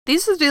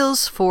These are the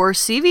deals for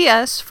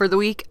CVS for the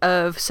week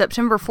of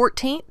September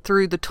 14th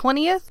through the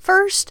 20th.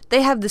 First,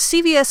 they have the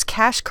CVS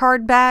cash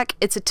card back.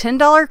 It's a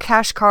 $10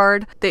 cash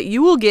card that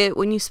you will get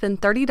when you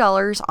spend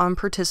 $30 on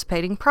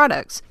participating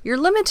products. You're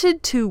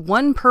limited to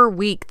one per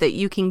week that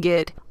you can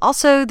get.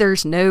 Also,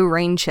 there's no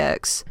rain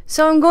checks.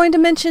 So I'm going to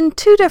mention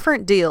two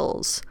different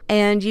deals,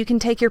 and you can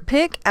take your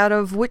pick out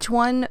of which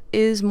one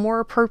is more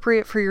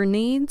appropriate for your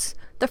needs.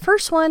 The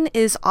first one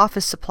is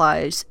office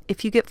supplies.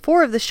 If you get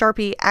 4 of the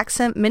Sharpie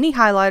Accent Mini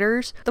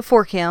Highlighters, the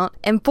 4 count,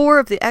 and 4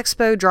 of the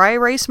Expo Dry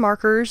Erase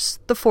Markers,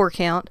 the 4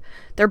 count,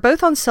 they're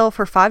both on sale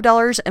for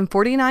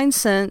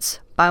 $5.49.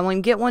 Buy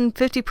one, get one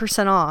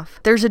 50%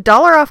 off. There's a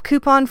 $1 off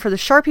coupon for the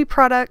Sharpie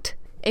product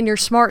in your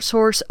Smart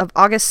Source of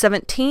August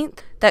 17th.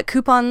 That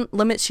coupon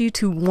limits you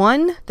to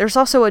 1. There's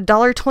also a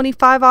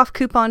 $1.25 off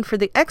coupon for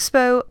the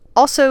Expo,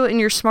 also in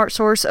your Smart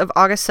Source of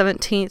August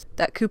 17th.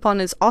 That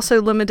coupon is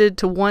also limited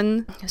to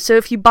 1. So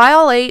if you buy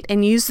all 8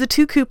 and use the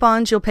 2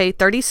 coupons, you'll pay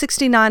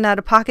 $30.69 out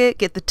of pocket,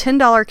 get the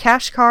 $10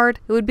 cash card.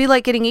 It would be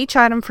like getting each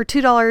item for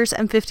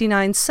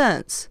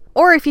 $2.59.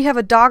 Or if you have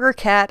a dog or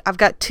cat, I've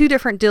got 2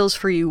 different deals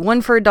for you.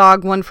 One for a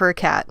dog, one for a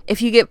cat. If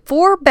you get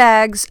 4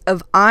 bags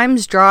of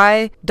Iams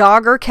Dry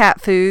dog or cat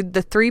food,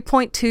 the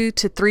 3.2 to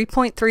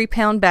 3.3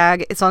 pound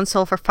bag, it's on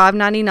sale for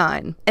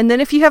 $5.99. And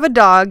then if you have a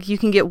dog, you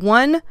can get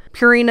 1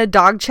 Purina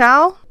dog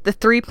chow, the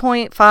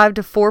 3.5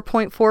 to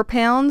 4.4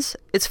 pounds.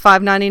 It's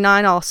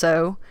 $5.99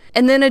 also.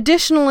 And then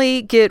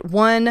additionally get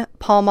 1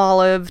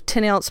 Palmolive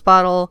 10-ounce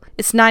bottle.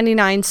 It's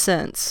 99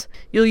 cents.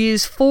 You'll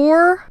use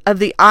 4 of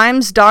the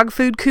Iams dog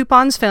food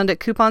coupons found at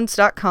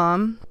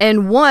coupons.com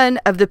and 1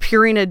 of the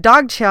Purina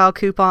dog chow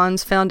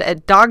coupons found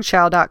at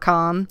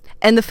dogchow.com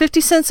and the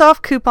 50 cents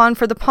off coupon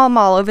for the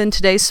Palmolive in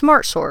today's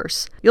Smart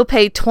Source. You'll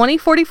pay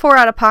 $20.44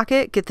 out of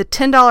pocket, get the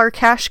 $10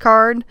 cash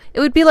card. It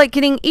would be like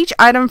getting each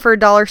item for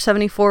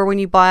 $1.74 when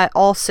you buy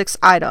all 6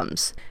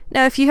 items.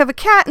 Now, if you have a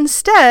cat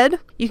instead,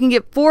 you can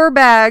get 4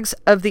 bags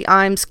of the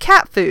Iams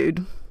cat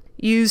food.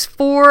 Use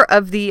 4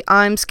 of the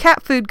Iams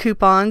cat food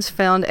coupons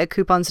found at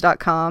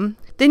coupons.com.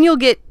 Then you'll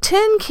get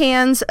 10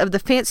 cans of the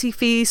Fancy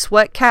Feast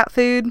wet cat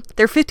food.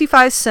 They're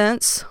 55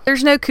 cents.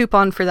 There's no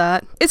coupon for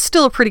that. It's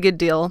still a pretty good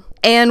deal.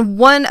 And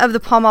 1 of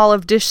the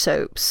Palmolive dish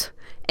soaps.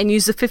 And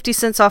use the 50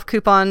 cents off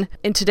coupon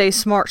in today's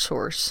Smart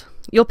Source.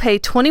 You'll pay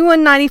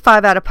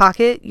 $21.95 out of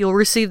pocket. You'll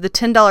receive the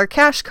 $10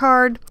 cash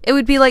card. It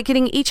would be like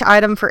getting each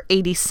item for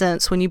 80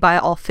 cents when you buy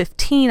all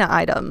 15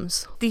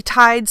 items. The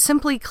Tide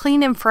Simply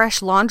Clean and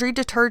Fresh laundry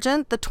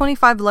detergent, the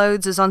 25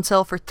 loads, is on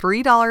sale for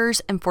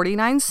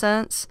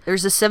 $3.49.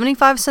 There's a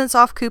 75 cents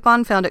off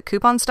coupon found at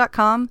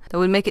coupons.com that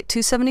would make it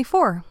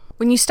 $2.74.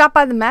 When you stop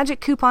by the Magic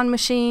Coupon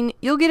Machine,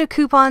 you'll get a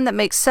coupon that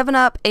makes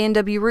 7-Up,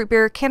 A&W Root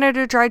Beer,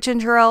 Canada Dry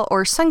Ginger Ale,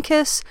 or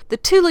Sunkist. The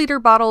 2-liter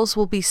bottles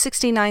will be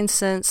 69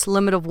 cents,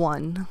 limit of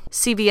 1.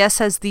 CVS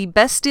has the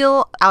best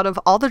deal out of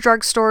all the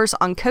drugstores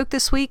on Coke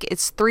this week.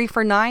 It's 3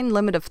 for $9,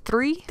 limit of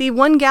 3. The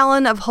 1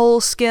 gallon of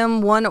whole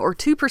skim 1 or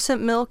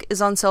 2% milk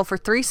is on sale for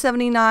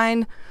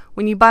 $3.79.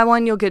 When you buy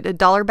one, you'll get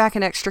 $1 back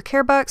in extra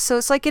care bucks, so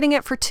it's like getting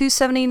it for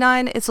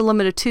 $2.79. It's a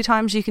limit of 2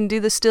 times you can do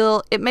this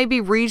deal. It may be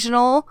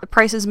regional. The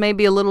prices may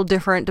be a little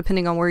different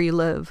depending on where you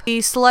live. The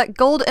select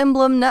Gold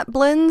Emblem nut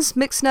blends,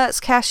 mixed nuts,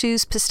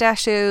 cashews,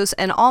 pistachios,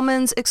 and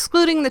almonds,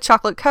 excluding the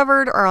chocolate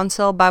covered, are on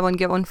sale. Buy one,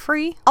 get one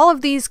free. All of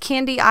these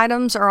candy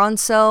items are on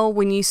sale.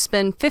 When you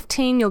spend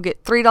 $15, you'll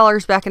get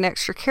 $3 back in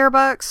extra care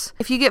bucks.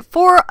 If you get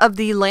 4 of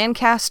the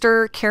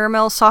Lancaster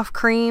caramel soft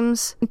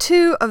creams, and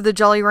 2 of the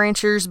Jolly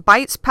Ranchers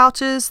Bites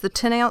pouches, the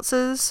 10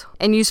 ounces,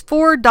 and use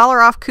 4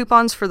 $1 off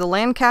coupons for the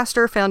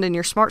Lancaster found in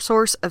your Smart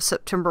Source of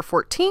September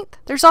 14th.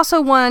 There's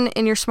also one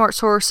in your Smart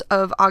Source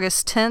of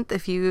August 10th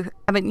if you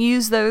haven't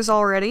used those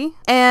already,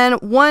 and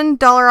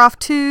 $1 off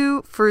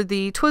 2 for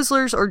the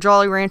Twizzlers or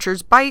Jolly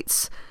Ranchers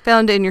Bites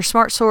found in your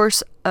Smart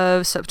Source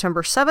of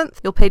September 7th.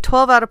 You'll pay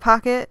 $12 out of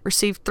pocket,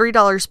 receive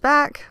 $3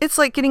 back. It's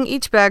like getting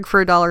each bag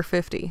for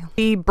 $1.50.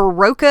 The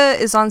Baroka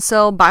is on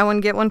sale, buy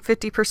one, get one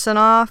 50%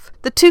 off.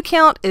 The 2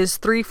 count is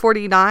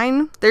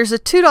 $3.49. There's a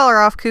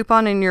 $2 off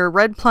coupon in your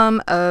Red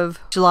Plum of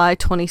July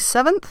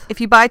 27th.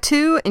 If you buy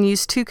 2 and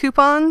use 2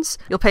 coupons,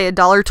 you'll pay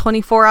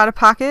 $1.24 out of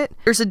pocket.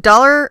 There's a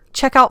 $1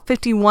 checkout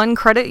 51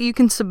 credit you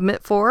can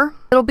submit for.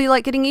 It'll be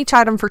like getting each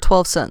item for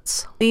 12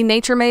 cents. The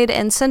Nature Made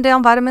and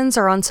Sundown vitamins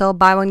are on sale,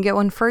 buy one, get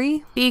one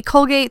free. The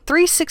Colgate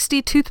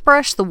 360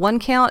 toothbrush, the 1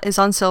 count, is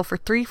on sale for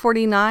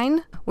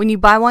 $3.49. When you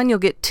buy one, you'll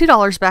get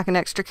 $2 back in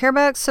extra care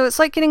bucks, so it's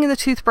like getting the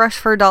toothbrush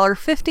for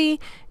 $1.50.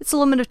 It's a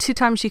limit of 2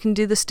 times you can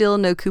do this deal,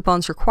 no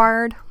coupons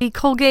required. The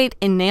Colgate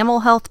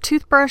Enamel Health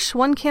toothbrush,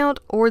 1 count,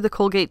 or the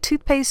Colgate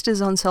toothpaste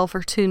is on sale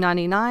for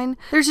 $2.99.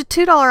 There's a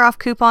 $2 off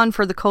coupon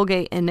for the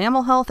Colgate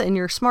Enamel Health in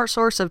your Smart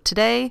Source of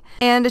today,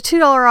 and a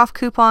 $2 off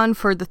coupon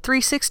for the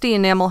 360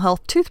 Enamel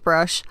Health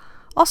toothbrush,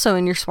 also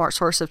in your Smart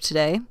Source of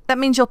today. That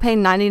means you'll pay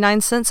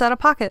 99 cents out of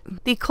pocket.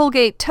 The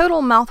Colgate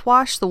Total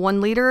Mouthwash, the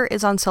 1 liter,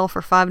 is on sale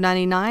for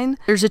 $5.99.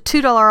 There's a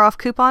 $2 off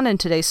coupon in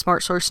today's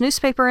Smart Source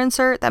newspaper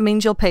insert. That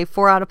means you'll pay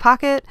 $4 out of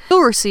pocket.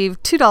 You'll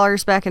receive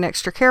 $2 back in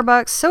extra care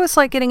bucks, so it's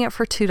like getting it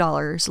for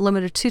 $2.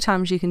 Limited 2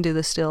 times you can do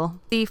this deal.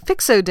 The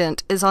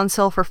Fixodent is on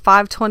sale for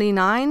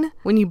 $5.29.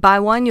 When you buy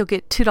one, you'll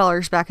get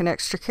 $2 back in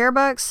extra care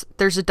bucks.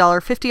 There's a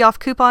 $1.50 off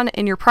coupon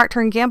in your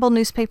Procter & Gamble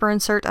newspaper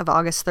insert of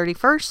August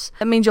 31st.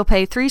 That means you'll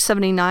pay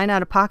 $3.79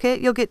 out of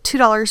pocket. You'll get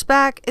 $2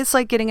 back. It's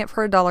like getting it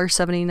for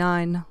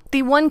 $1.79.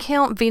 The 1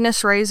 count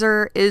Venus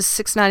razor is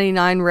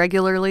 $6.99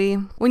 regularly.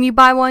 When you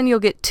buy one, you'll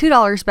get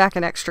 $2 back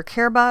in extra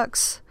care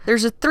bucks.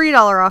 There's a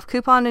 $3 off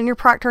coupon in your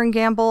Procter &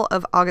 Gamble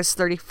of August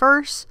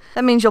 31st.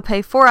 That means you'll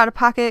pay $4 out of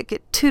pocket,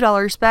 get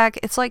 $2 back.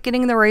 It's like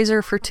getting the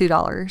razor for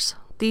 $2.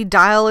 The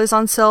Dial is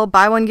on sale,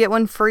 buy one, get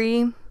one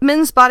free.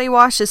 Men's body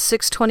wash is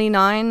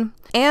 $6.29.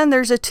 And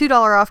there's a $2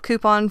 off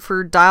coupon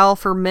for Dial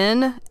for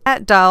Men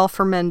at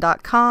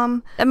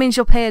dialformen.com. That means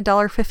you'll pay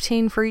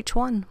 $1.15 for each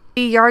one.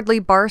 The Yardley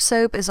bar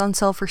soap is on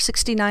sale for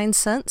 69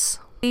 cents.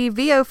 The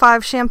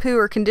VO5 shampoo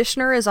or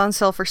conditioner is on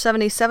sale for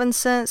 77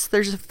 cents.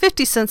 There's a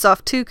 50 cents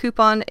off 2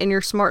 coupon in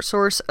your Smart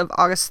Source of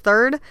August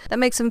 3rd. That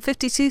makes them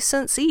 52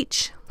 cents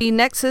each. The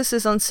Nexus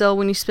is on sale.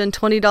 When you spend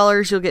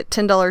 $20, you'll get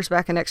 $10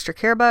 back in extra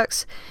care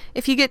bucks.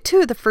 If you get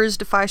 2 of the Frizz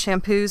Defy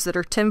shampoos that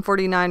are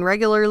 $10.49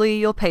 regularly,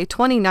 you'll pay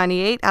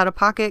 $20.98 out of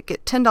pocket,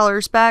 get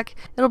 $10 back.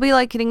 It'll be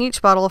like getting each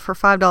bottle for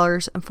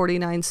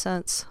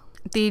 $5.49.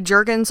 The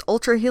Jergens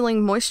Ultra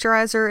Healing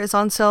Moisturizer is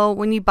on sale.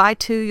 When you buy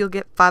 2, you'll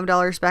get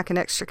 $5 back in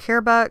extra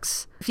care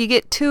bucks. If you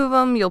get 2 of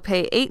them, you'll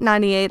pay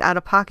 $8.98 out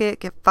of pocket,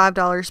 get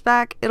 $5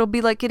 back. It'll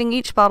be like getting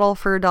each bottle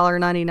for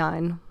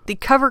 $1.99. The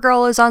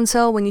CoverGirl is on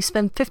sale. When you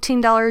spend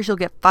 $15, you'll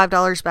get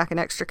 $5 back in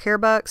extra care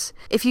bucks.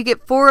 If you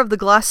get 4 of the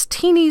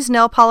Glass-Teenies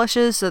nail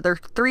polishes, so they're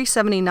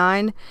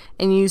 $3.79,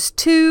 and use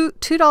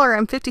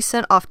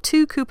 $2.50 off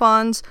 2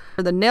 coupons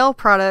for the nail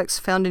products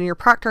found in your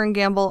Procter &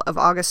 Gamble of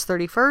August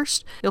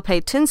 31st, you'll pay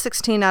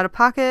 $10.16 out of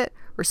pocket,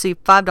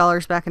 receive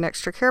 $5 back in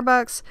extra care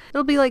bucks.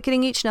 It'll be like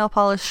getting each nail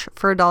polish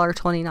for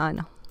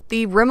 $1.29.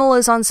 The Rimmel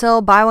is on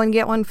sale, buy one,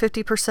 get one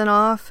 50%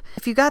 off.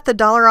 If you got the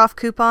 $1 off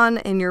coupon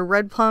in your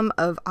Red Plum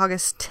of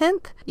August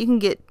 10th, you can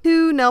get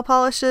 2 nail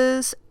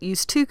polishes,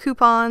 use 2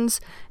 coupons,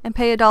 and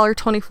pay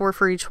 $1.24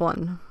 for each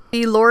one.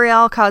 The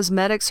L'Oreal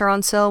Cosmetics are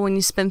on sale. When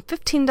you spend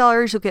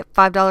 $15, you'll get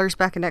 $5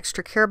 back in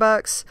extra care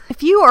bucks.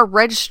 If you are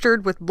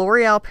registered with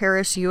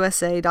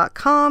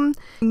L'OrealParisUSA.com,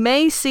 you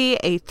may see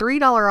a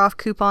 $3 off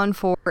coupon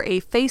for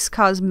a face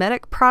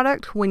cosmetic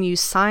product when you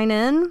sign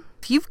in.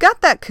 If you've got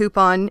that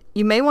coupon,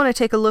 you may want to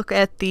take a look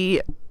at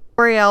the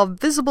L'Oreal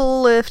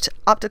Visible Lift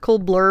Optical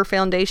Blur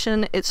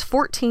Foundation. It's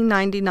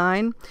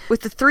 $14.99. With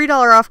the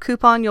 $3 off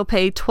coupon, you'll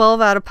pay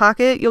 $12 out of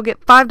pocket. You'll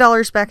get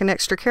 $5 back in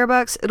extra care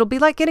bucks. It'll be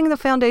like getting the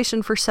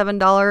foundation for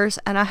 $7,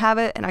 and I have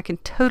it, and I can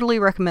totally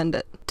recommend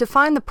it. To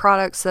find the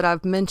products that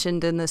I've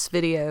mentioned in this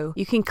video,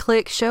 you can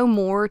click Show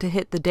More to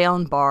hit the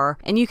down bar,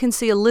 and you can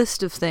see a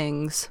list of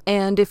things.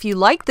 And if you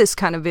like this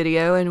kind of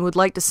video and would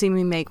like to see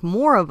me make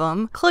more of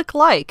them, click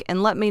like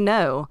and let me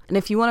know. And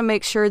if you want to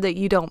make sure that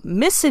you don't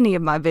miss any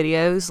of my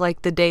videos,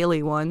 like the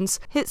daily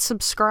ones, hit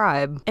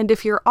subscribe. And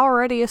if you're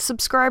already a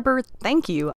subscriber, thank you.